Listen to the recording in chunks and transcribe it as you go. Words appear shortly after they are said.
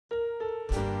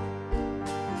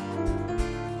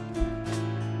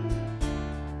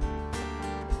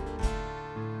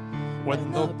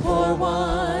When the poor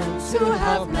ones who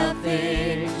have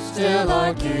nothing still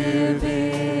are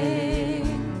giving,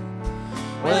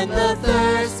 when the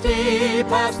thirsty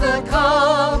pass the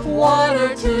cup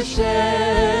water to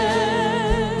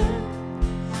share,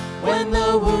 when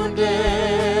the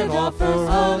wounded offer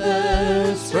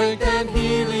others strength and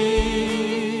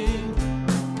healing,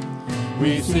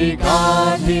 we see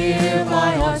God here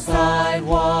by our side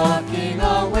walking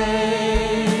our way.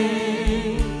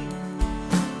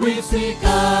 We see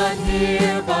God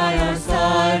here by our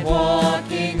side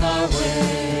walking our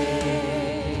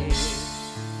way.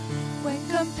 When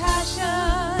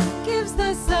compassion gives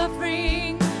the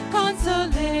suffering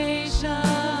consolation,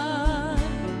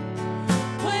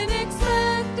 when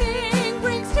expecting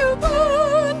brings to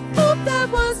birth hope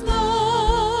that was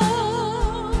lost,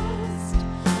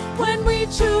 when we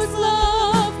choose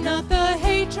love, not the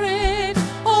hatred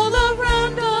all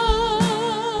around us,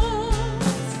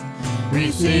 we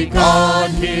see God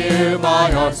here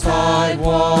by our side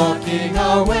walking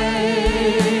our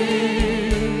way.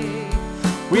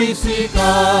 We see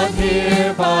God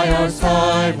here by our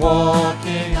side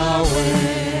walking our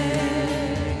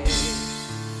way.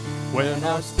 When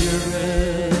our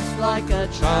spirits like a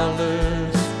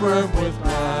chalice burn with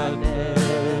gladness,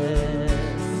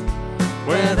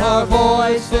 when our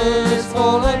voices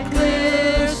full and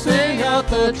clear sing out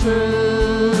the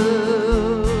truth,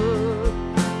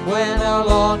 when our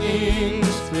longings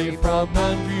flee from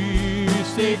envy,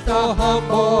 seek the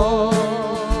humble,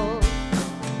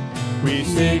 we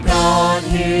see God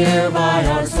here by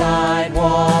our side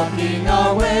walking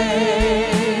our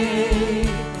way.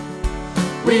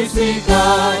 We see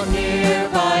God here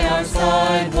by our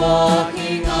side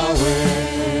walking our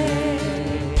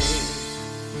way.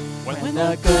 When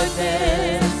the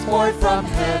goodness poured from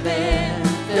heaven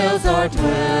fills our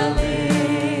dwellings,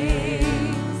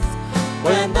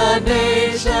 when the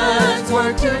nations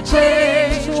work to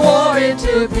change war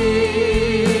into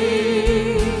peace,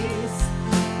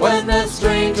 when the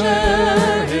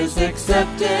stranger is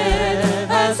accepted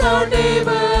as our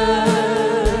neighbor,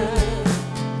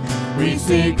 we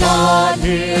see God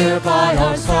here by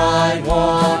our side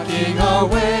walking